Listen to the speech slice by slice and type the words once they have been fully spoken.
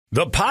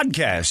The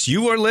podcast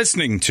you are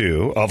listening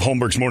to of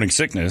Holmberg's Morning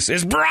Sickness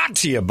is brought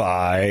to you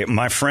by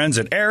my friends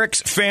at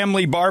Eric's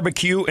Family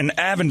Barbecue in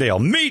Avondale.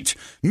 Meet,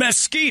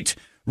 mesquite,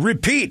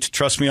 repeat.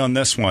 Trust me on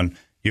this one.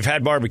 You've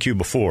had barbecue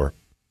before,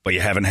 but you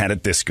haven't had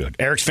it this good.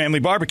 Eric's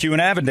Family Barbecue in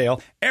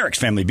Avondale,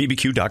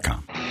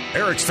 ericsfamilybbq.com.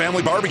 Eric's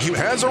Family Barbecue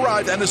has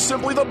arrived and is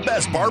simply the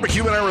best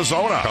barbecue in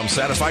Arizona. Come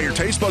satisfy your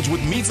taste buds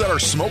with meats that are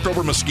smoked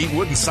over mesquite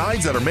wood and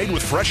sides that are made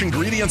with fresh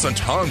ingredients and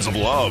tons of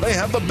love. They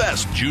have the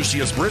best,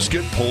 juiciest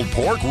brisket, pulled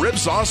pork, rib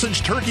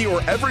sausage, turkey,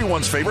 or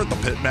everyone's favorite, the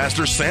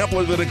Pitmaster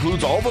Sampler that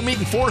includes all the meat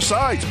and 4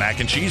 sides.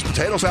 Mac and cheese,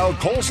 potato salad,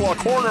 coleslaw,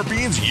 corn, or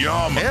beans,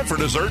 yum. And for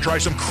dessert, try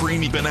some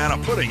creamy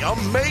banana pudding,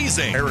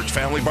 amazing. Eric's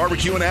Family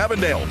Barbecue in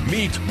Avondale.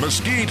 Meat,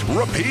 mesquite,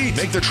 repeat.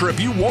 Make the trip,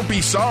 you won't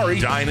be sorry.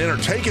 Dine in or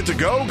take it to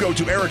go. Go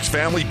to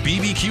ericsfamilybbq.com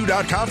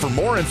for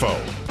more info.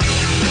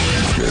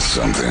 It's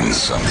something.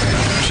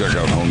 Check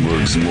out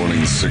Holmberg's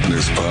Morning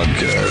Sickness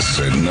Podcast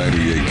at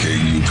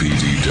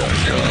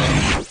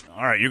 98kupd.com.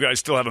 All right, you guys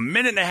still have a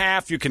minute and a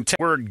half. You can text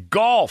word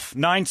golf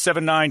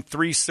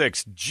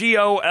 97936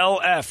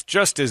 GOLF.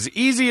 Just as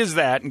easy as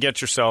that, and get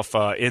yourself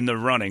in the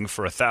running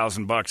for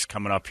 $1,000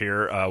 coming up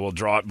here. We'll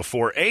draw it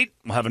before 8.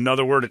 We'll have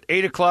another word at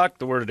 8 o'clock.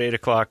 The word at 8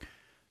 o'clock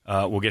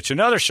will get you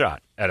another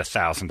shot at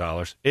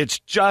 $1,000. It's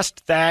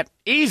just that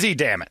easy,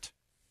 damn it.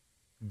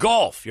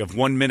 Golf, you have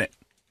 1 minute.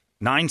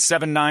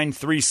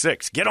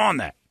 97936. Get on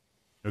that.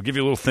 It'll give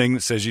you a little thing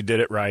that says you did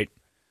it right.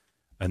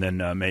 And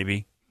then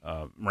maybe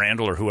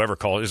Randall or whoever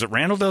calls. Is it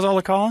Randall does all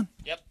the calling?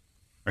 Yep.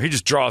 Or he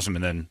just draws them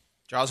and then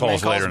calls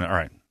later. All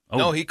right. Oh,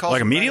 no, he calls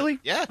like them immediately?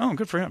 Right. Yeah. Oh,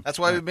 good for him. That's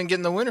why we've been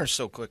getting the winners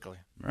so quickly.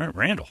 All right,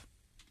 Randall.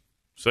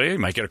 So yeah, you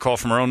might get a call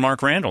from our own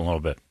Mark Randall in a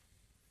little bit.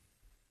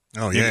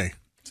 Oh, yay.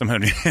 Somehow,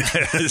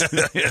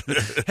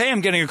 hey,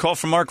 I'm getting a call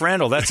from Mark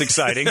Randall. That's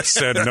exciting.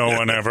 Said no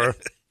one ever.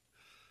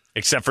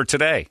 Except for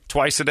today.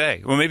 Twice a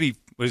day. Well, maybe,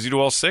 does he do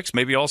all 6?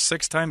 Maybe all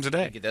 6 times a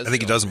day. I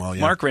think he does them all,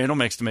 yeah. Mark Randall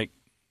makes to make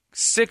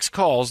 6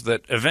 calls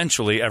that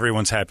eventually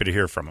everyone's happy to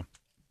hear from him.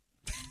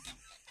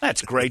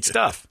 That's great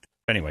stuff.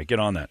 Anyway, get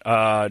on that.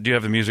 Do you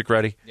have the music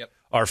ready? Yep.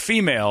 Our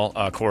female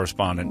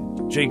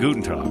correspondent, Jay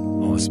Gutentag.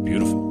 Oh, this is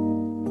beautiful.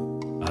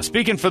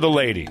 Speaking for the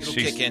ladies. It'll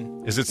kick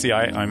in. Is it the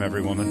I'm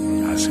Every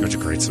Woman? God, it's such a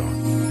great song.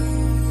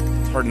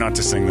 It's hard not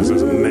to sing this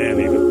as a man,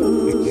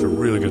 even. It's a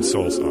really good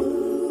soul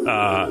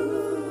song.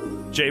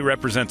 Jay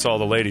represents all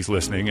the ladies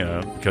listening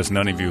because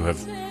none of you have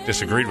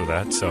disagreed with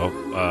that. So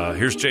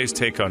here's Jay's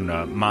take on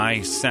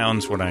my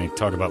sounds when I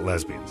talk about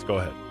lesbians. Go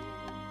ahead.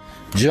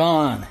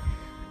 John,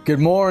 good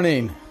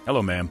morning.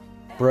 Hello, ma'am.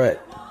 Brett,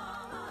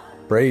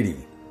 Brady,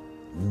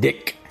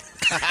 Dick.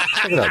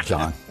 Check it out,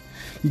 John.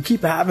 You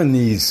keep having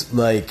these,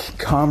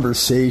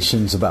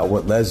 conversations about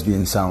what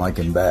lesbians sound like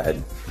in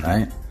bed,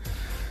 right?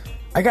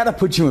 I got to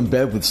put you in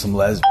bed with some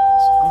lesbians.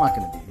 I'm not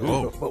going to be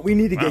rude, but we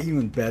need to get you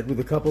in bed with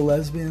a couple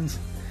lesbians.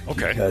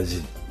 Okay.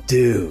 Because,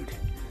 dude,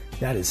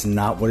 that is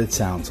not what it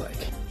sounds like.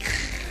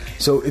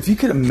 So if you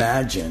could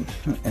imagine,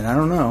 and I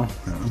don't know,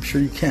 I'm sure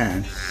you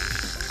can,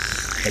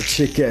 a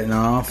chick getting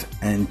off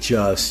and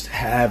just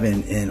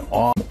having an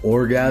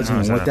orgasm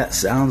and what that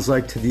sounds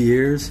like to the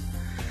ears,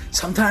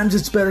 sometimes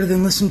it's better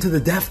than listening to the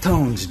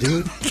Deftones,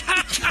 dude.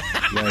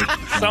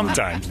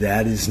 Sometimes.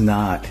 That is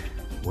not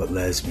what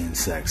lesbian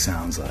sex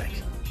sounds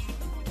like.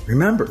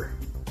 Remember,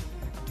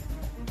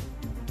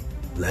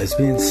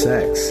 lesbian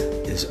sex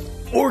is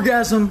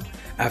orgasm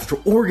after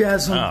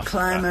orgasm,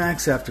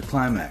 climax after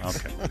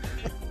climax.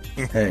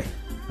 Okay. Hey,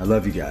 I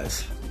love you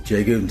guys.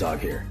 Jay Gutentag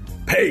here.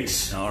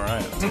 Peace. All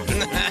right.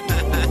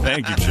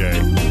 Thank you, Jay.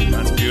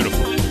 That's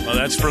beautiful. Well,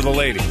 that's for the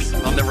ladies.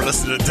 I'll never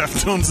listen to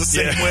Deftones the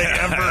same way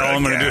ever. All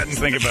I'm going to do is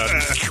think about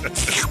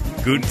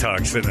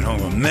Gutentag sitting at home.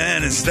 Going,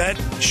 man, is that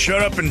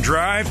shut up and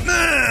drive?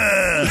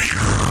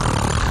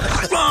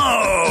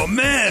 Oh,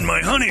 man, my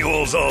honey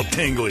hole's all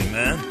tingly,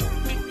 man.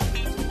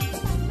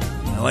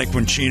 I like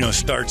when Chino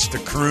starts to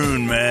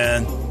croon,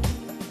 man.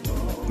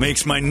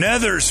 Makes my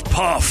nethers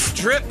puff.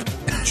 Drip.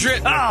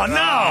 Oh,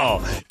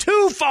 no.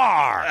 Too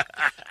far.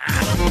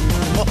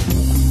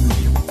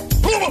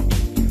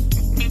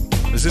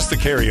 Is this the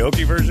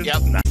karaoke version?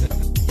 Yep. Nah.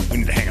 We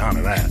need to hang on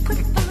to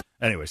that.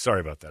 Anyway, sorry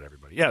about that,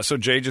 everybody. Yeah, so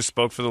Jay just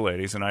spoke for the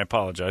ladies, and I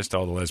apologize to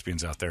all the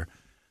lesbians out there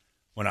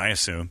when I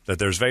assume that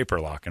there's vapor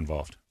lock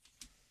involved.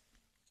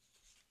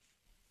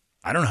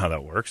 I don't know how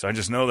that works. I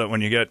just know that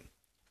when you get...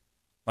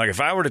 if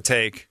I were to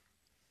take,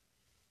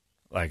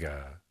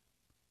 a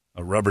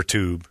rubber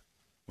tube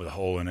with a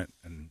hole in it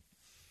and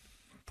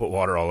put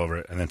water all over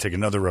it, and then take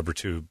another rubber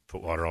tube,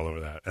 put water all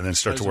over that, and then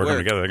start to work them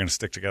together, they're going to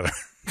stick together.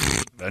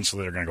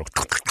 Eventually, they're going to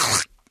go...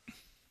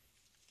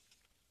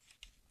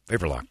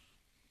 Vapor lock.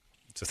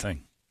 It's a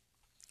thing.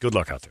 Good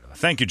luck out there.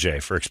 Thank you, Jay,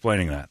 for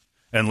explaining that.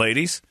 And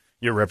ladies,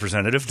 your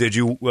representative did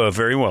you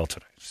very well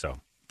today, so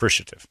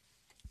appreciative.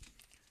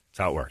 That's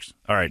how it works.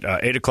 All right,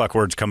 8 o'clock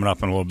words coming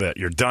up in a little bit.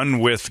 You're done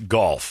with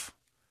golf.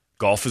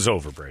 Golf is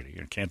over, Brady.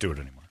 You can't do it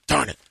anymore.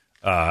 Darn it.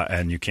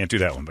 And you can't do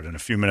that one. But in a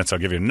few minutes, I'll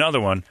give you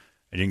another one,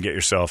 and you can get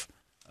yourself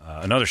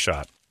another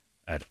shot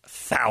at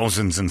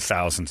thousands and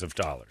thousands of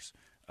dollars.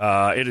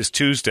 It is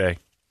Tuesday.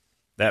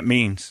 That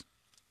means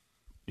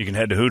You can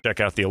head to Hooters, check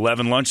out the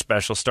 11 lunch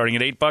special starting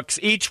at $8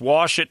 each.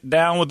 Wash it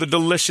down with the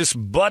delicious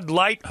Bud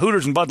Light.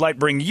 Hooters and Bud Light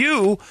bring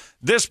you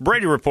this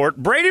Brady Report.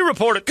 Brady,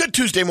 report it. Good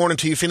Tuesday morning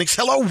to you, Phoenix.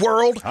 Hello,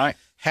 world. Hi.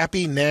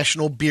 Happy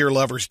National Beer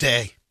Lovers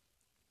Day.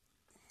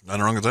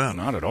 Nothing wrong with that.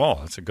 Not at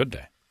all. It's a good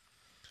day.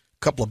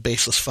 Couple of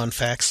baseless fun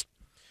facts.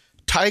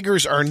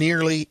 Tigers are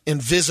nearly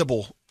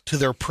invisible to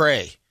their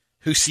prey,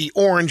 who see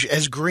orange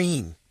as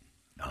green.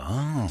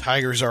 Oh.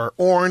 Tigers are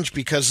orange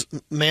because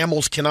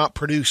mammals cannot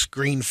produce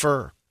green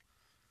fur.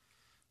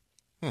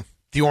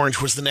 The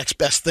orange was the next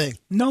best thing.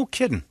 No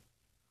kidding.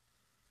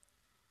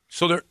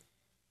 So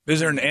is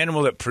there an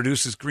animal that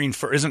produces green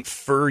fur? Isn't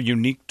fur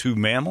unique to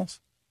mammals?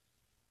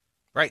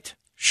 Right.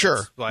 Sure.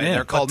 That's why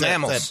they're called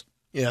mammals.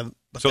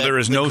 So there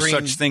is no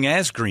such thing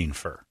as green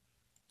fur.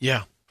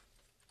 Yeah.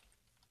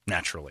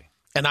 Naturally.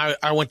 And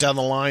I went down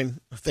the line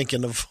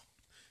thinking of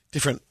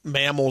different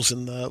mammals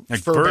in the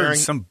Like fur bearing.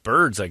 birds, some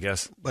birds, I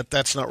guess. But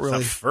that's not It's really.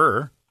 not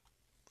fur.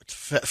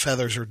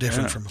 Feathers are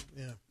different from.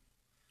 Yeah.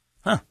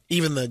 Huh.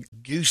 Even the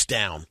goose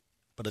down,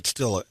 but it's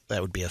still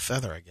that would be a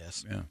feather, I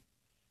guess. Yeah.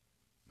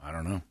 I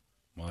don't know.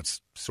 Well, it's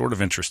sort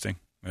of interesting.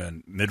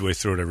 And midway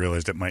through it, I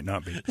realized it might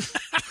not be.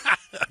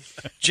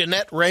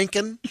 Jeanette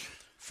Rankin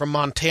from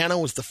Montana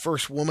was the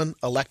first woman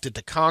elected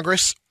to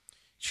Congress.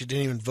 She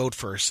didn't even vote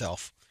for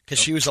herself because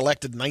she was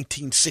elected in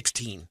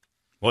 1916.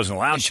 Wasn't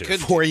allowed to.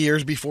 4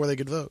 years before they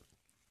could vote.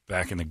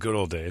 Back in the good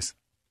old days.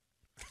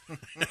 Well,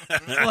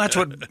 that's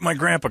what my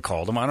grandpa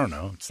called them. I don't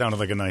know. It sounded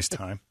like a nice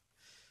time.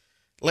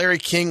 Larry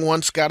King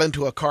once got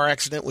into a car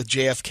accident with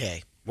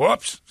JFK.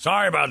 Whoops.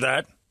 Sorry about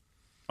that.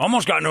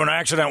 Almost got into an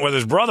accident with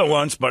his brother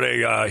once, but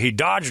he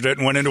dodged it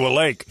and went into a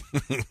lake.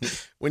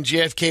 When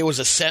JFK was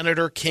a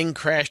senator, King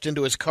crashed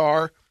into his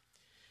car.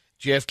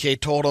 JFK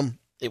told him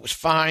it was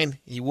fine.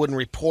 He wouldn't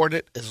report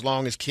it as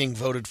long as King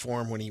voted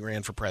for him when he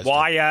ran for president.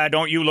 Why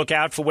don't you look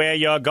out for where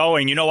you're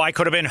going? You know I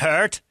could have been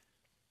hurt.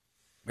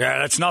 Yeah,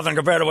 that's nothing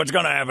compared to what's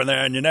going to happen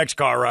there in your next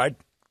car ride.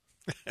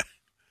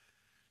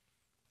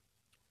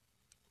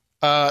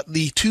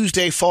 The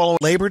Tuesday following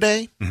Labor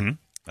Day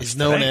is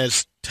known today.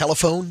 as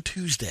Telephone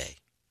Tuesday.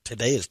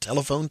 Today is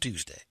Telephone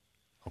Tuesday.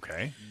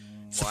 Okay.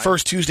 It's the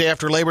first Tuesday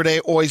after Labor Day,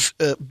 always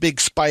a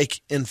big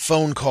spike in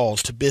phone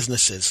calls to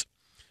businesses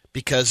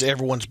because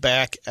everyone's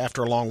back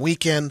after a long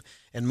weekend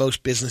and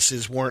most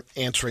businesses weren't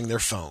answering their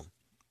phone.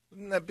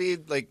 Wouldn't that be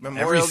like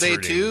Memorial Day,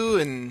 too?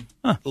 And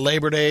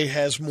Labor Day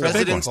has more phone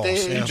President's calls.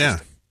 Day? Yeah.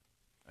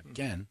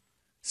 Again,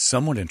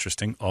 somewhat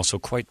interesting, also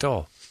quite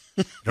dull.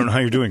 I don't know how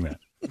you're doing that.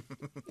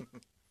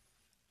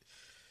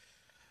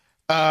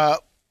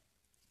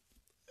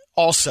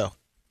 Also,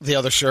 the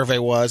other survey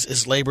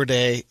is Labor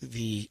Day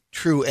the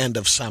true end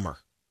of summer?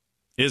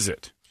 Is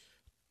it?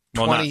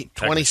 Well, not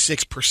technically.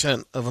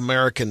 26% of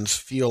Americans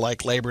feel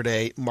like Labor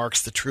Day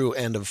marks the true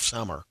end of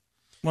summer.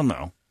 Well,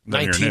 no.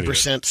 Then you're an idiot.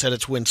 19% said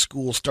it's when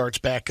school starts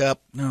back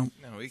up. No.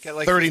 no, we got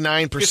like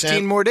 39%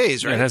 15 more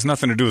days, Yeah, right? it has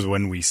nothing to do with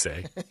when we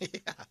say.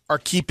 are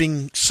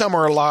keeping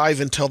summer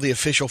alive until the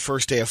official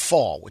first day of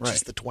fall, which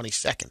is the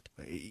 22nd.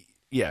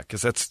 Yeah,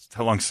 because that's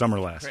how long summer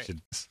lasts.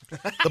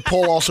 Right. The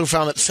poll also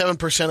found that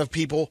 7% of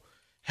people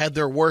had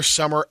their worst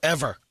summer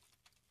ever.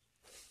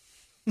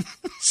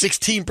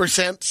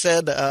 16%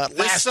 said This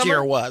last summer?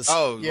 year was.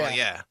 Oh,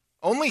 yeah.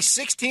 Only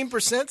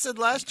 16% said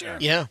last year?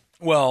 Yeah.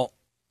 Well,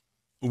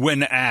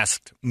 when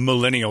asked,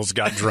 millennials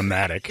got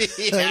dramatic.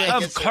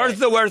 Of course,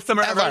 the worst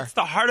summer ever. Ever. It's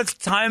the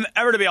hardest time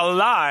ever to be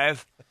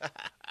alive.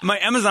 My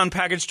Amazon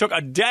package took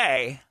a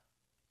day.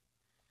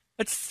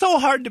 It's so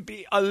hard to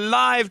be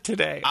alive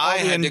today. I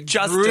All the had to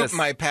injustice. group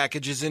my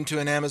packages into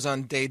an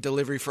Amazon Day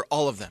delivery for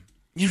all of them.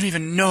 You don't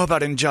even know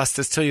about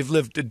injustice till you've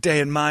lived a day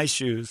in my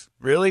shoes.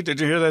 Really? Did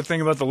you hear that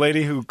thing about the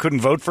lady who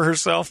couldn't vote for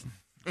herself?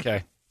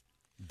 Okay.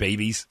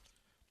 Babies.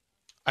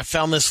 I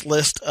found this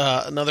list,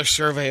 another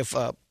survey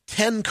of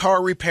 10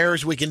 car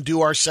repairs we can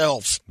do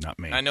ourselves. Not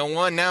me. I know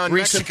one now in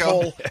Recent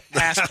Mexico. poll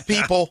asked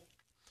people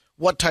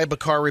what type of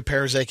car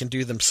repairs they can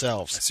do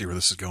themselves. I see where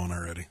this is going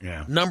already.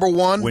 Yeah. Number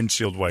one,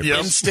 Windshield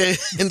wipers.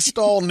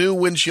 install new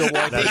windshield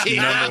wipers. That's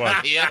number one.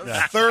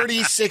 Yeah.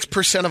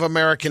 36% of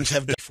Americans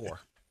have done before.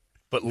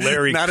 But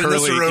Larry Not in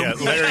this Curly, room.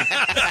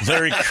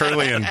 Larry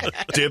Curly and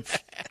Dip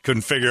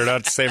couldn't figure it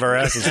out to save our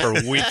asses for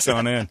weeks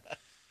on end.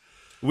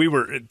 We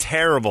were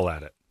terrible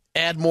at it.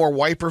 Add more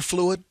wiper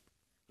fluid,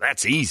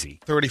 That's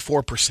easy.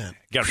 34%.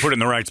 Got to put it in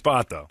the right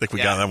spot, though. I think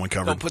we got that one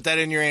covered. Don't put that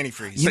in your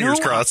antifreeze. Fingers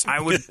crossed.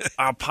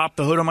 I'll pop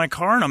the hood on my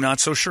car, and I'm not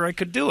so sure I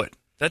could do it.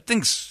 That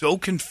thing's so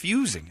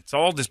confusing. It's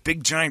all this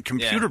big, giant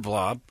computer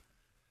blob.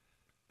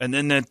 And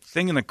then that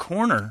thing in the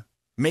corner,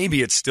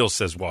 maybe it still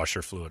says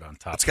washer fluid on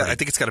top. I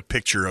think it's got a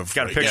picture of.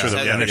 Got a picture of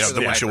the- yeah, picture of the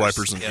the windshield wipers.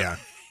 wipers. And, Yeah. yeah.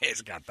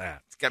 It's got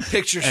that. It's got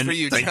pictures And for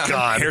you, thank John.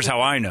 God. Here's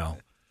how I know.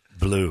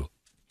 Blue.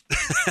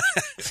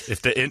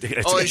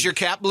 Is your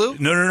cap blue?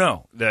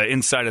 No. The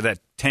inside of that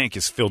tank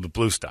is filled with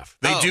blue stuff.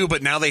 They do,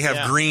 but now they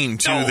have green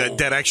too.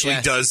 That actually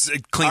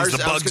it cleans the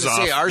bugs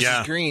off. Ours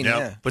is green.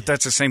 Yeah. But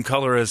that's the same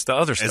color as the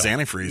other stuff. As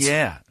antifreeze.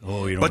 Yeah.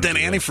 Oh, you don't. But then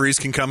antifreeze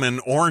can come in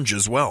orange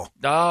as well.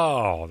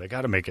 Oh, they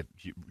got to make it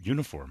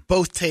uniform.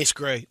 Both taste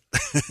great.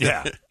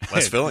 Yeah.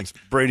 Less filling.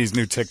 Brady's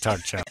new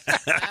TikTok channel.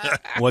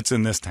 What's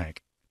in this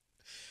tank?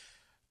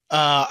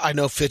 I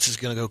know Fitz is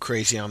going to go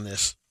crazy on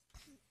this.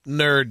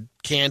 Nerd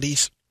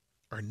Candies,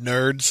 or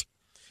Nerds,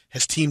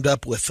 has teamed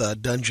up with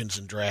Dungeons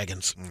and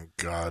Dragons. Oh,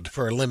 God.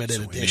 For a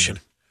limited edition.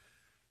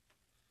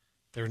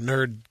 They're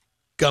nerd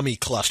gummy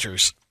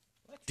clusters.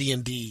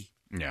 D&D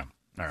Yeah.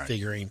 All right.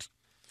 figurines.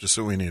 Just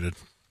what we needed.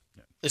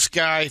 This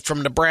guy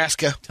from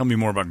Nebraska. Tell me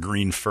more about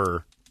green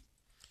fur.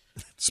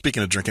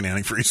 Speaking of drinking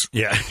antifreeze.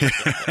 Yeah.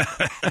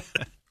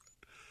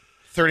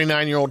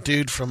 39-year-old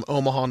dude from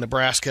Omaha,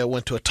 Nebraska,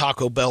 went to a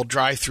Taco Bell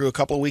drive-thru a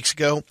couple of weeks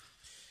ago.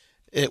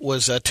 It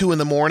was 2 in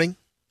the morning.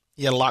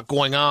 He had a lot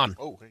going on.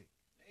 Oh, hey.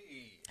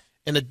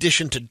 In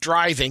addition to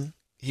driving,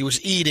 he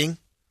was eating,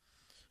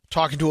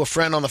 talking to a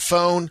friend on the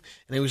phone,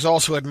 and he was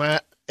also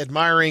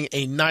admiring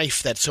a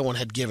knife that someone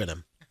had given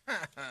him.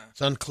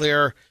 It's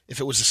unclear if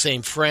it was the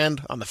same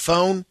friend on the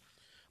phone,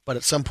 but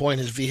at some point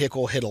his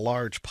vehicle hit a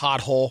large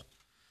pothole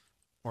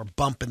or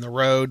bump in the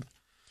road,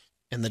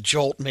 and the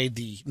jolt made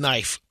the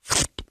knife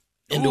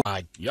into his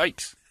eye.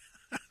 Yikes.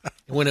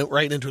 It went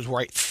right into his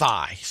right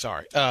thigh.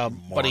 Sorry.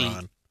 But he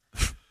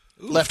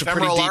left a pretty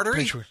femoral deep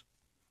artery? picture.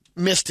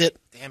 Missed it,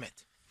 Damn it.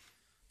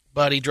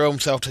 but he drove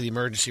himself to the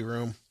emergency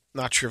room.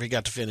 Not sure if he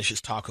got to finish his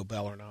Taco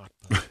Bell or not.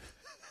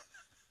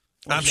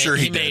 I'm sure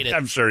he made it.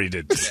 I'm sure he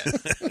did.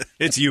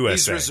 It's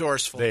USA. He's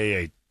resourceful.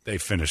 They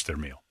finished their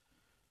meal.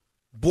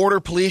 Border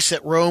police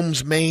at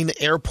Rome's main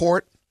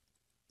airport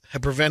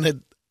have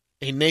prevented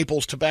a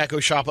Naples tobacco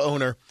shop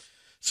owner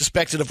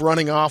suspected of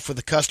running off with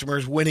the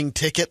customer's winning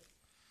ticket.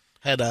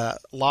 Had a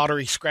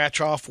lottery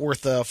scratch-off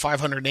worth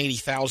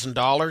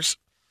 $580,000.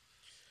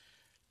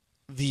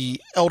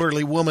 The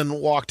elderly woman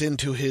walked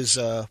into his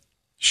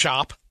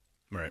shop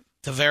Right.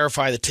 to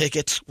verify the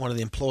tickets. One of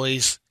the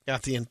employees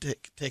got the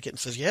ticket and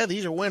says, yeah,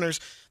 these are winners.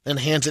 Then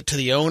hands it to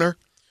the owner.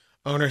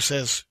 Owner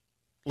says,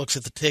 looks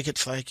at the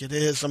tickets like it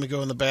is. Let me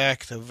go in the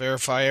back to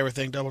verify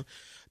everything.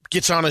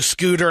 Gets on his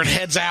scooter and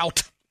heads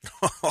out.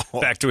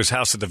 Back to his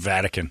house at the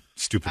Vatican.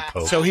 Stupid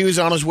Pope. So he was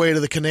on his way to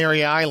the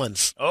Canary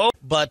Islands. Oh.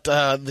 But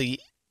the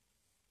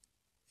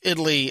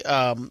Italy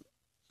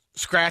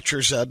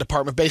scratchers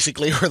department,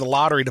 basically, or the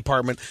lottery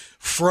department,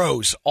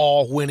 froze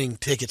all winning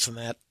tickets in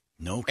that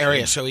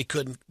area, so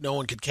no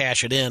one could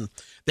cash it in.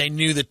 They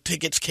knew the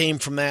tickets came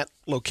from that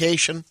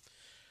location.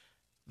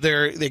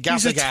 They got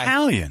He's the guy.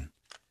 Italian.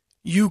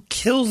 You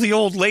kill the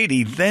old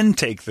lady, then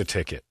take the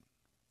ticket.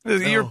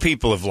 Your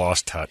people have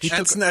lost touch.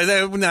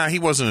 No, he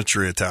wasn't a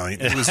true Italian.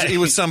 He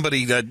was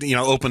somebody that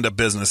opened a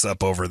business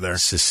up over there.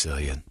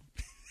 Sicilian.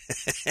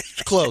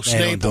 Close. They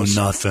don't Naples.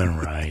 do nothing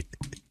right.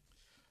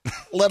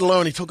 Let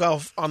alone he took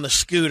off on the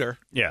scooter.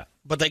 Yeah.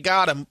 But they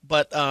got him,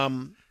 but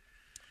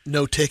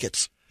no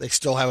tickets. They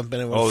still haven't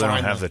been able to they find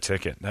don't have them. the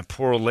ticket. That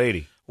poor old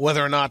lady.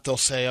 Whether or not they'll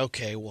say,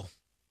 okay, well,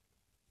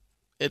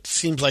 it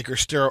seems like her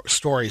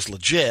story's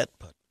legit,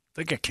 but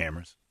They get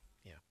cameras.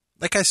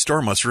 That guy's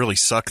store must really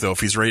suck, though,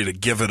 if he's ready to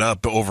give it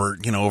up over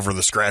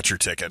the scratcher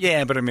ticket.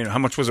 Yeah, but I mean, how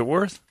much was it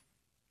worth?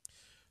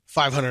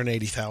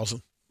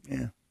 $580,000.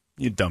 Yeah.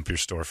 You dump your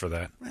store for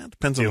that. Well, it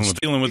depends on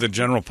Dealing with the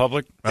general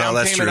public? Well,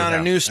 that's payment true. on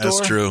a new store?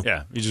 That's true.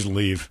 Yeah, you just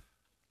leave.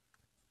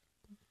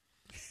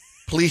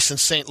 Police in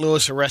St.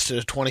 Louis arrested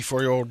a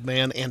 24-year-old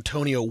man,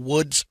 Antonio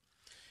Woods.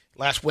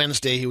 Last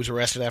Wednesday, he was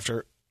arrested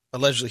after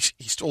allegedly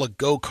he stole a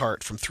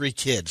go-kart from 3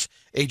 kids,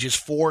 ages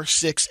 4,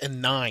 6,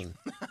 and 9.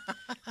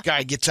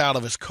 Guy gets out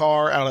of his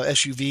car, out of the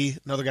SUV.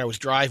 Another guy was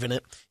driving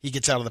it. He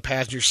gets out of the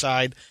passenger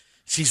side,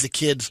 sees the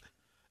kids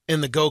in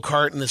the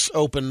go-kart in this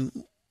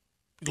open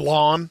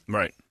lawn.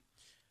 Right.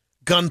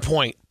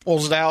 Gunpoint,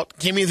 pulls it out.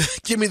 Give me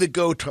the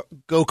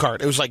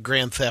go-kart. It was like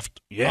Grand Theft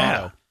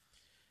Yeah.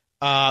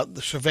 Auto.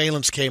 The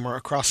surveillance camera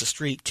across the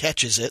street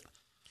catches it.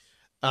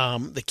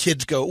 The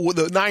kids go.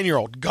 The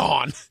 9-year-old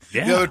gone.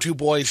 Yeah. The other 2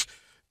 boys,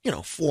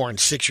 4 and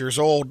 6 years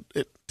old.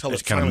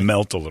 Just kind of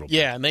melt a little bit.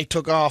 Yeah, and they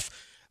took off.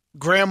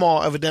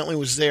 Grandma evidently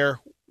was there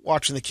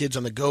watching the kids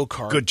on the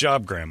go-kart. Good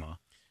job, Grandma.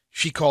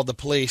 She called the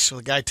police, so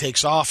the guy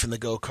takes off in the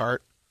go-kart,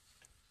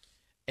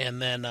 and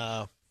then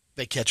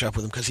they catch up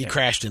with him because he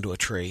crashed into a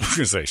tree. I was going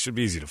to say, should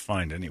be easy to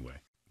find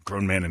anyway.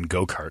 Grown man in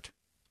go-kart.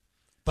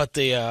 But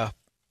the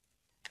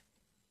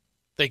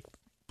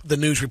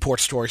news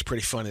report story is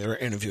pretty funny. They're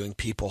interviewing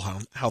people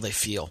how they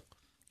feel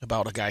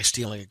about a guy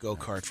stealing a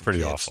go-kart from Pretty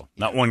kids. awful.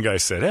 Not one guy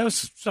said,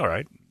 it's all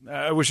right.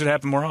 I wish it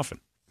happened more often.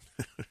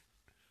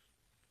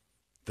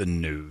 The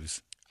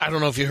news. I don't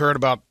know if you heard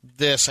about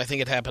this. I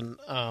think it happened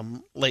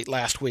late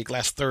last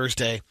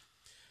Thursday.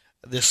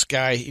 This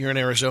guy here in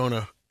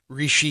Arizona,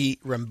 Rishi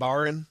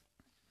Rambaran,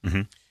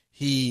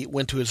 he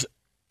went to his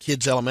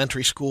kid's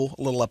elementary school,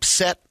 a little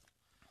upset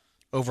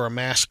over a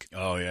mask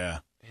Oh, yeah.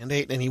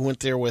 mandate, and he went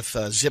there with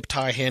zip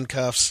tie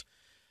handcuffs,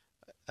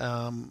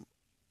 and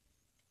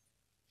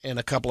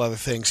a couple other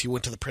things. He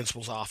went to the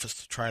principal's office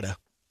to try to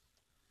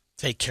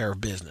take care of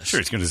business. Sure,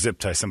 he's going to zip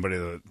tie somebody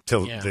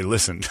until they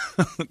listen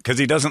because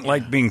he doesn't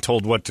like being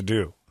told what to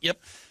do.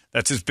 Yep.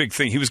 That's his big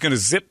thing. He was going to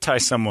zip tie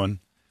someone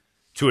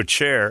to a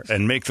chair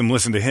and make them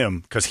listen to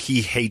him because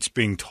he hates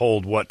being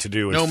told what to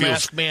do. No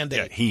mask mandate.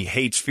 Yeah, he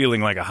hates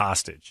feeling like a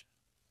hostage.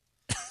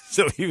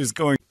 So he was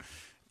going to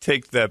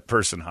take that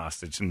person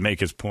hostage and make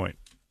his point.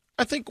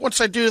 I think once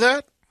I do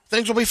that,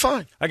 things will be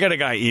fine. I got a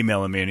guy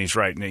emailing me, and he's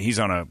writing. He's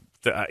on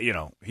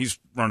he's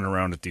running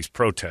around at these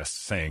protests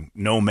saying,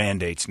 no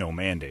mandates, no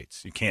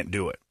mandates. You can't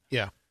do it.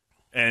 Yeah.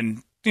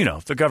 And,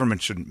 the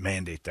government shouldn't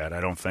mandate that, I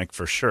don't think,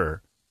 for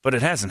sure. But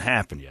it hasn't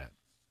happened yet.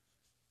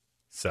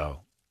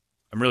 So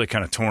I'm really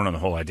kind of torn on the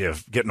whole idea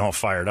of getting all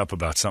fired up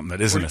about something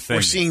that isn't a thing.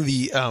 We're seeing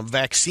the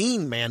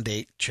vaccine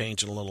mandate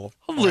change a little.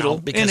 in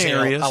Because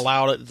areas. They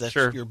allowed it. That's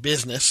Sure. your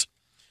business.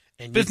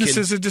 And Business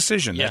is a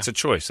decision. Yeah. That's a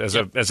choice. As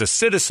a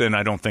citizen,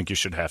 I don't think you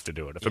should have to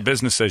do it. If a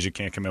business says you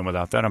can't come in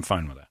without that, I'm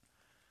fine with that.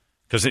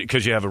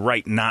 Because you have a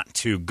right not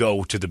to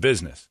go to the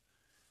business.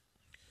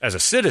 As a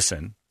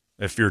citizen,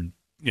 if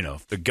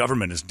if the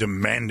government is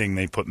demanding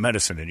they put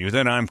medicine in you,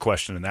 then I'm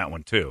questioning that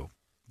one too.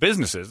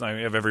 Businesses, I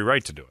have every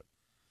right to do it.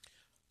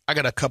 I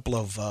got a couple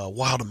of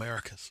Wild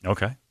Americas.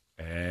 Okay.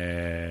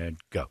 And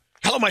go.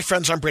 Hello, my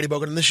friends. I'm Brady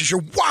Bogan, and this is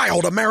your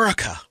Wild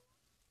America.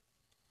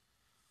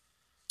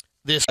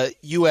 This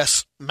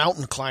U.S.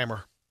 mountain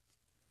climber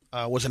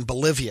was in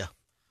Bolivia.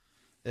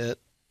 This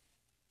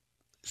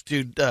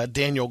dude,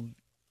 Daniel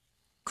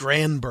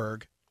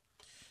Granberg,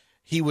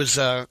 he was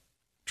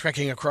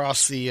trekking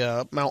across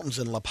the mountains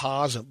in La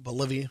Paz,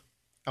 Bolivia,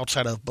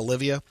 outside of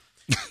Bolivia,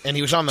 and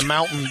he was on the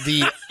mountain,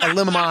 the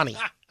Illimani.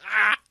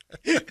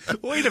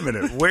 Wait a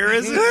minute. Where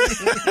is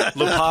it?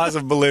 La Paz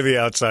of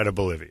Bolivia, outside of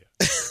Bolivia.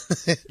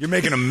 You're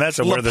making a mess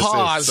of where this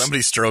is.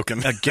 Somebody's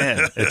stroking. Again,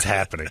 it's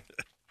happening.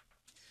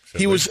 So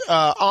He was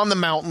on the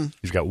mountain,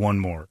 He's got one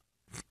more.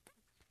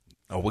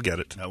 Oh, we'll get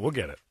it. No, we'll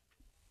get it.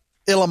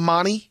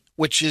 Illimani,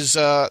 which is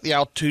the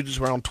altitude is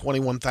around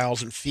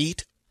 21,000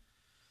 feet.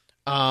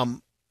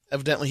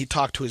 Evidently, he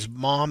talked to his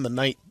mom the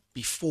night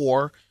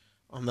before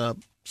on the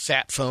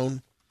sat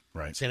phone,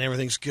 Right. saying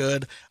everything's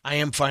good. I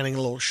am finding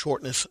a little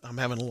shortness. I'm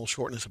having a little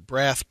shortness of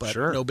breath, but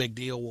Sure. no big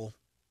deal.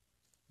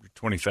 You're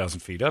 20,000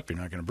 feet up. You're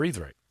not going to breathe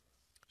right.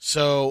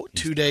 So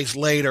 2 days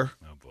later,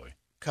 Oh, boy.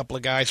 a couple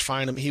of guys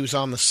find him. He was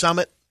on the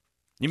summit.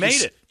 You made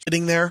He's it.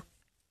 Sitting there,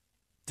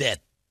 dead.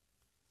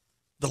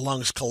 The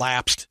lungs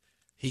collapsed.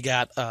 He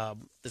got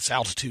this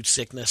altitude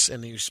sickness,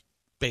 and he was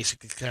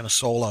basically kind of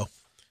solo.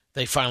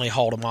 They finally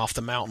hauled him off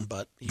the mountain,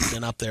 but he's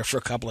been up there for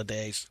a couple of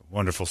days.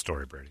 Wonderful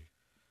story, Brady.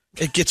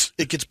 It gets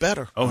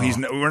better. Oh,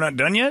 we're not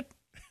done yet?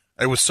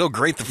 It was so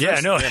great the first, Yeah,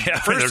 no.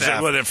 first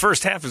half. Well, the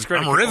first half is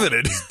great. I'm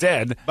riveted. He's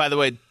dead. By the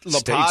way, La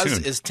Stay Paz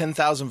tuned. is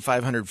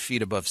 10,500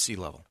 feet above sea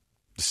level.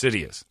 The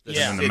city is.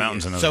 Yeah. And the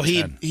mountains another So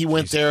 10. he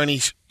went there, and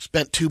he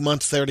spent 2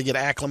 months there to get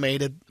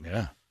acclimated,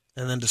 Yeah.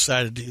 and then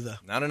decided to do the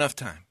Not enough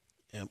time.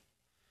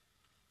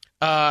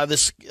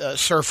 this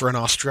surfer in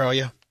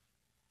Australia.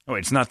 Oh, wait,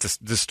 it's not this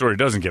story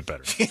doesn't get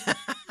better.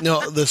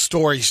 No, the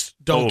stories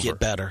don't Over. get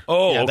better.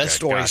 Oh, yeah, okay. that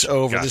story's Gotcha.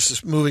 over. Gotcha. This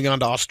is moving on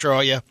to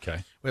Australia.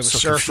 Okay. We have a So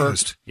surfer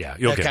confused. Yeah,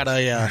 you'll that get got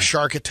it. a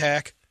shark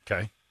attack,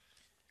 Okay.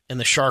 and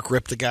the shark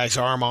ripped the guy's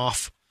arm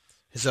off.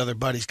 His other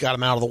buddies got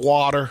him out of the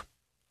water.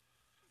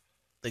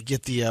 They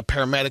get the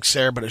paramedics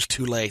there, but it's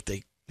too late.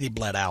 He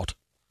bled out.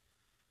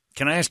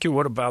 Can I ask you,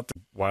 what about the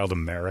Wild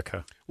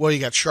America Well, you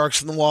got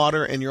sharks in the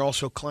water, and you're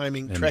also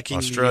in trekking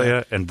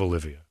Australia and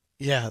Bolivia?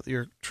 you're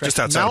trekking Just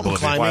outside of mountain Bolivia.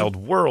 climbing. Wild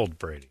World,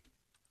 Brady.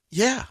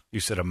 Yeah, You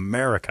said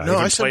America. No,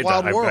 even I said played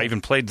Wild that. World. I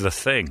even played the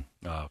thing.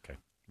 Oh, okay.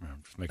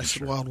 I'm just making I said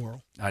sure. Wild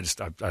World.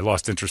 I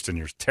lost interest in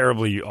your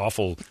terribly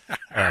awful,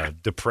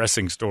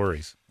 depressing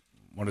stories.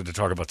 Wanted to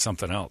talk about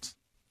something else.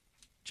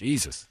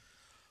 Jesus.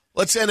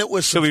 Let's end it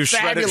with So some he was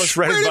fabulous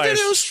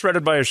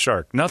shredded by a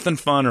shark. Nothing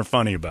fun or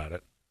funny about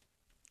it.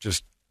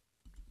 Just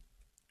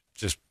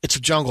It's a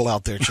jungle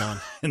out there, John,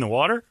 in the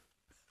water?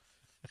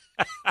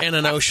 and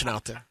an ocean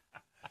out there.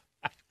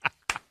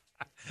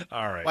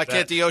 All right. Why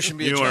can't the ocean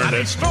be a You jungle? earned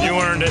it. You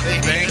earned it.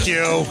 Thank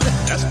you.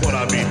 That's what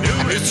I be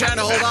doing. He's trying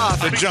to hold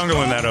off. The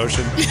jungle in that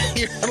ocean.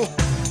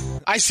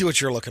 I see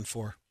what you're looking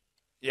for.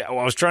 Yeah, well,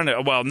 I was trying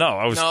to. Well, no,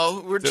 I was.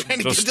 No, we're trying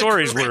to those get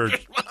stories the were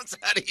correct response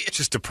out of you.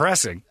 just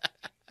depressing.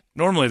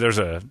 Normally, there's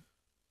a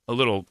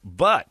little,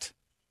 but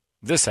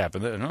this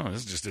happened. No,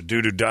 this is just a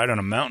dude who died on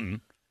a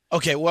mountain.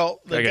 Okay,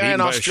 well, the I got guy eaten in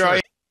by a Australia,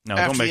 shark. No,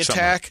 after don't make the something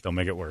attack, up. Don't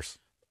make it worse.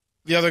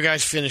 the other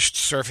guys finished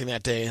surfing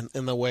that day,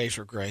 and the waves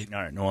were great.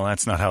 All right. Well,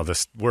 that's not how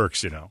this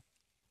works,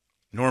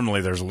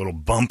 Normally, there's a little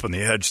bump on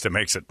the edge that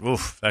makes it.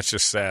 Oof, that's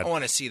just sad. I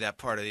want to see that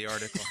part of the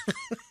article.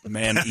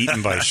 Man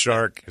eaten by a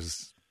shark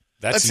is.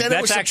 Let's end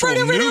it with some actual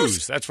pretty news.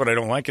 news. That's what I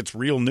don't like. It's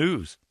real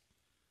news.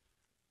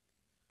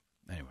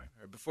 Anyway.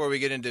 All right, before we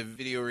get into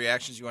video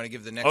reactions, you want to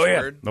give the next Oh, yeah.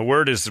 word? The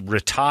word is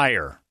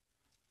retire.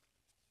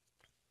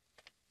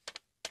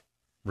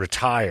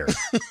 Retire.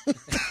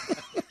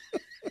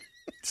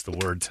 It's the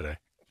word today.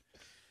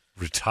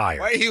 Retire.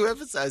 Why are you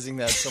emphasizing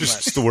that so Just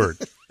much? it's the word.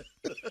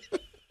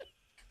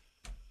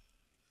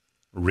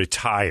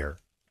 retire.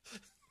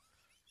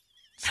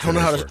 I don't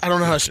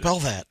know how to spell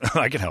that.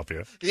 I can help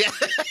you. Yeah.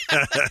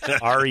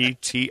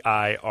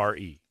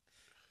 RETIRE.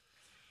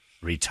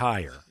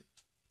 Retire.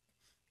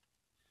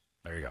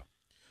 There you go.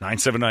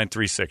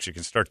 97936. You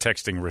can start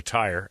texting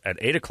retire at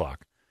 8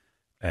 o'clock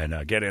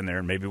and get in there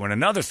and maybe win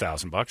another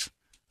 $1,000,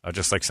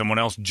 just like someone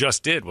else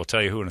just did. We'll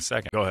tell you who in a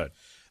second. Go ahead.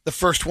 The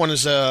first one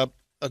is a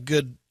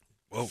good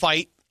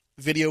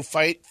video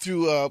fight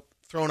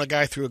throwing a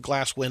guy through a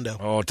glass window.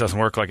 Oh, it doesn't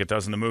work like it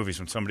does in the movies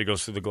when somebody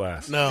goes through the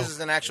glass. No. This is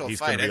an actual He's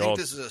fight. gonna I be think all-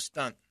 this is a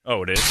stunt.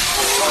 Oh, it is?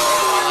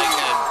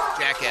 Like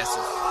jackasses.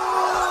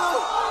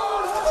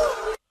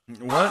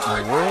 What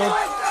in the world?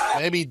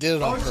 Maybe he did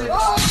it on purpose.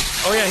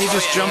 Oh, yeah, he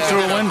just jumped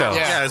through a window.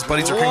 Yeah, his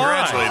buddies are Why?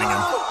 congratulating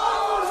him.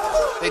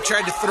 They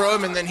tried to throw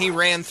him, and then he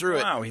ran through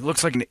it. Wow, he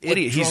looks like an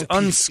idiot. He's drunk people,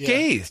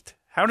 unscathed.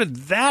 How did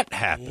that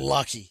happen?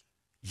 Lucky.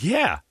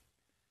 Yeah.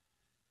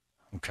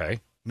 Okay,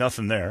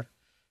 nothing there.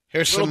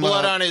 Here's A little some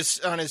blood on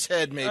his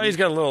head, maybe. Oh, he's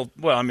got a little.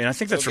 Well, I mean, I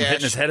think that's from Little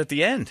hitting his gash. head at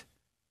the end.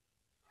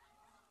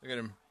 Look at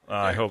him.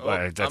 I hope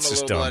I'm that's a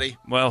just little dumb. bloody.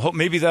 Well,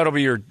 maybe that'll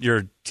be your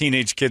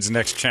teenage kid's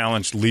next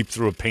challenge: leap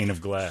through a pane of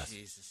glass.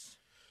 Jesus.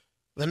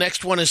 The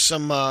next one is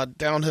some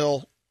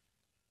downhill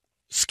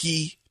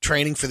ski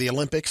training for the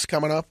Olympics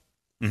coming up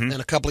in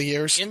a couple of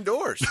years.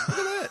 Indoors. Look at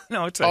that.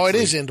 No, it's It actually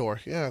is indoor.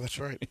 Yeah, that's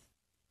right.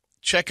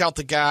 Check out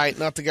the guy,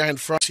 not the guy in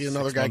front. See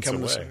another guy months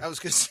coming away. this way. I was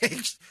going to say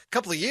a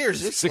couple of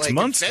years. It's 6 like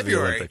months in to the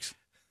February. Olympics.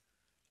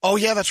 Oh,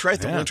 yeah, that's right.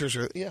 The Yeah. winters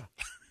are,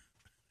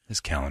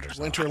 His calendar's off.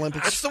 Winter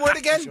Olympics. What's the word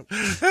again?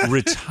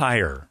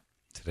 Retire.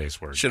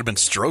 Today's word. Should have been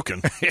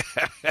stroking.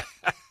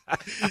 I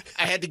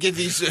had to give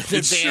these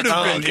It should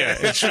have been.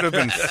 It should have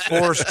been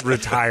forced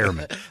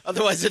retirement.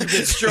 Otherwise, it'd have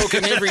been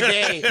stroking every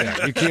day.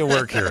 Yeah, you can't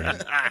work here anymore.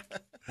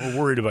 We're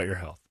worried about your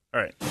health.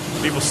 All right,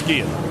 people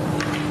skiing.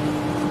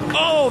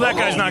 Oh, that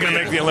guy's not going to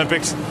make the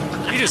Olympics.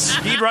 He just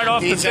skied right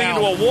off the He's thing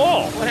out. into a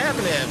wall. What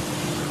happened to him?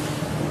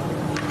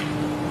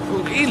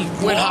 He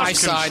Went high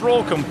lost side.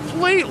 control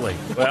completely.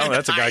 Well,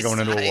 that's a guy high going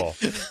into a side. wall.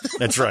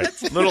 That's right.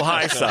 Little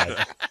high side.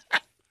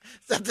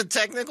 Is that the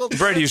technical?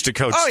 Brady used to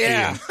coach Oh, skiing.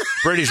 yeah.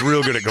 Brady's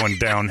real good at going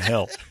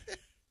downhill,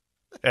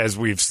 as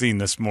we've seen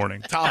this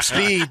morning. Top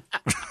speed.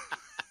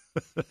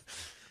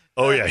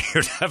 Oh, yeah,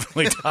 you're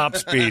definitely top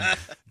speed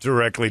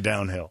directly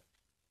downhill.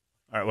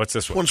 All right, what's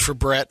this one? One's for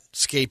Brett.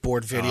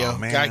 Skateboard video. Oh,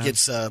 man. Guy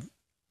gets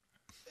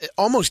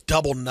almost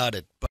double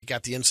nutted, but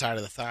got the inside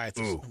of the thigh.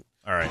 Ooh,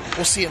 all right.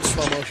 We'll see it in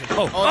slow motion.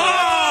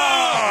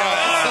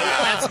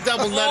 That's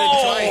double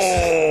nutted twice.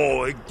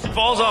 Oh, it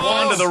falls off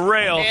onto the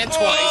rail. And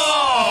twice.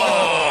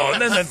 Oh,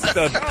 and then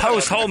the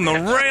post holding the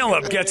rail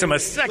up gets him a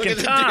Look second at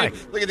the time.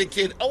 dude. Look at the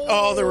kid.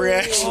 Oh, the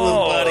reaction of the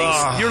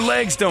buddies. Your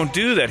legs don't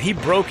do that. He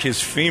broke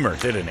his femur,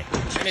 didn't he?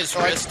 And his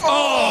wrist.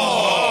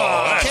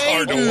 That's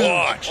hard to dude.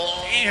 watch.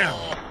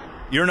 Damn.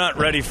 You're not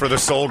ready for the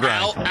soul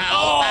grind. Ow,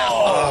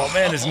 ow, Oh,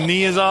 man, his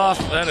knee is off.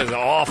 That is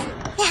awful.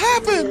 What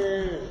happened?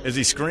 Is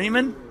he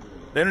screaming?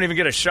 They don't even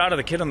get a shot of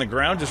the kid on the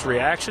ground, just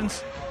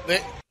reactions? You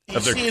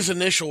Of their- see his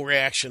initial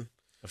reaction.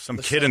 Of some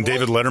kid in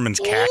David Letterman's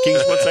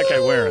khakis? What's that guy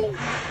wearing?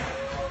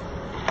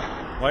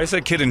 Why is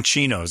that kid in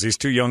chinos? He's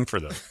too young for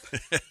them.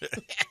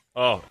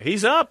 Oh,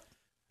 he's up.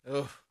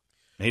 Oh.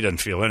 He doesn't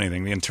feel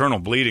anything. The internal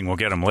bleeding will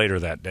get him later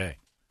that day.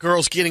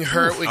 Girls getting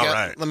hurt. We all got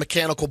right. the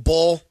mechanical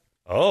bull.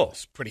 Oh,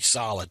 Pretty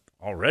solid.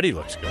 already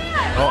looks good.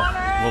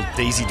 Oh, little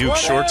Daisy Duke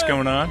shorts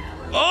going on.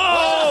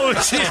 Oh,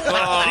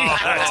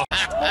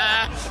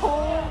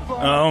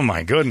 oh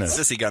my goodness.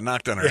 Sissy got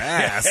knocked on her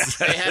ass.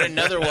 They had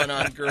another one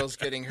on girls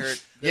getting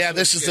hurt.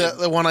 This is good.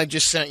 the one I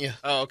just sent you.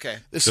 Oh, okay.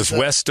 This Does is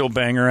Wes still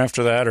bang her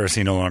after that, or is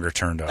he no longer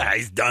turned on?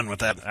 He's done with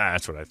that.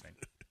 That's what I think.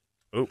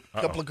 Ooh,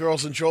 a couple of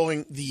girls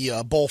enjoying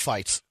the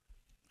bullfights.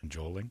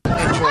 Enjoying.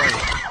 Enjoying.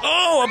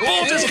 Oh, a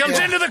bull just comes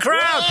into the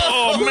crowd.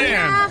 Oh,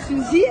 man.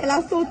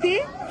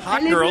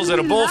 Hot girls at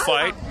a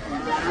bullfight.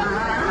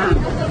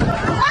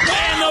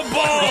 And the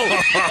bull.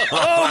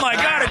 Oh, my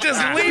God, it just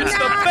leaps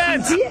the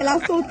fence.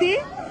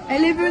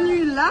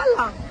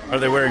 Are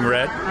they wearing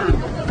red?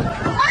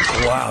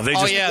 Wow. They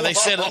just, They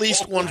said at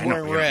least one's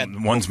wearing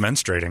red. One's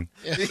menstruating.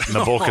 And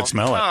the bull could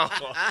smell it.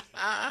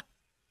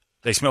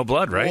 They smell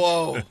blood, right?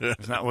 Whoa.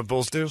 Isn't that what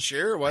bulls do?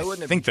 Sure, why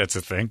wouldn't I it think that's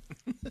a thing.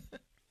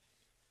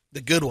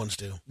 The good ones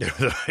do. Yeah,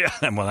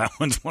 well, that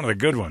one's one of the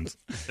good ones.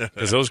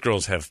 Because those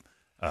girls have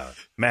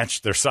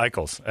matched their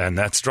cycles, and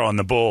that's drawing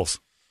the bulls.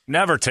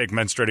 Never take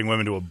menstruating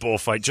women to a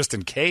bullfight just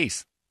in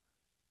case.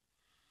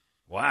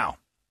 Wow.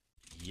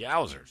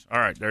 Yowzers. All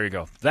right, there you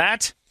go.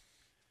 That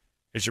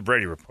is your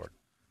Brady report.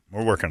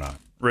 We're working on it.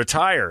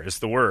 Retire is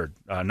the word.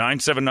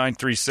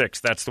 97936.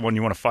 That's the one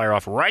you want to fire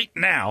off right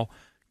now.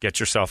 Get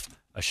yourself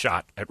a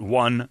shot at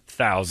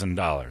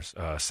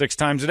 $1,000. 6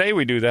 times a day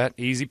we do that.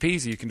 Easy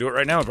peasy. You can do it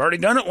right now. I've already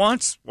done it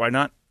once. Why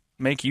not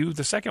make you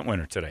the second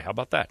winner today? How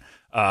about that?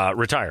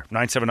 Retire.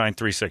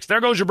 97936. There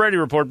goes your Brady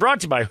report,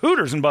 brought to you by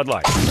Hooters and Bud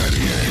Light.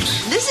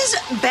 This is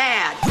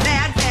bad.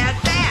 Bad,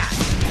 bad, bad.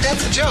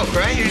 That's a joke,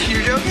 right?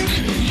 You're joking?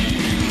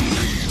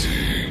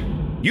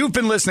 You've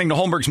been listening to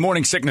Holmberg's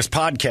Morning Sickness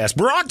Podcast,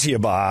 brought to you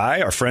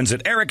by our friends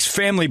at Eric's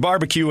Family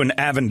Barbecue in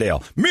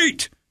Avondale.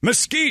 Meet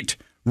mesquite,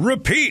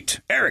 repeat.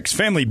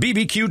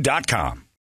 EricsFamilyBBQ.com.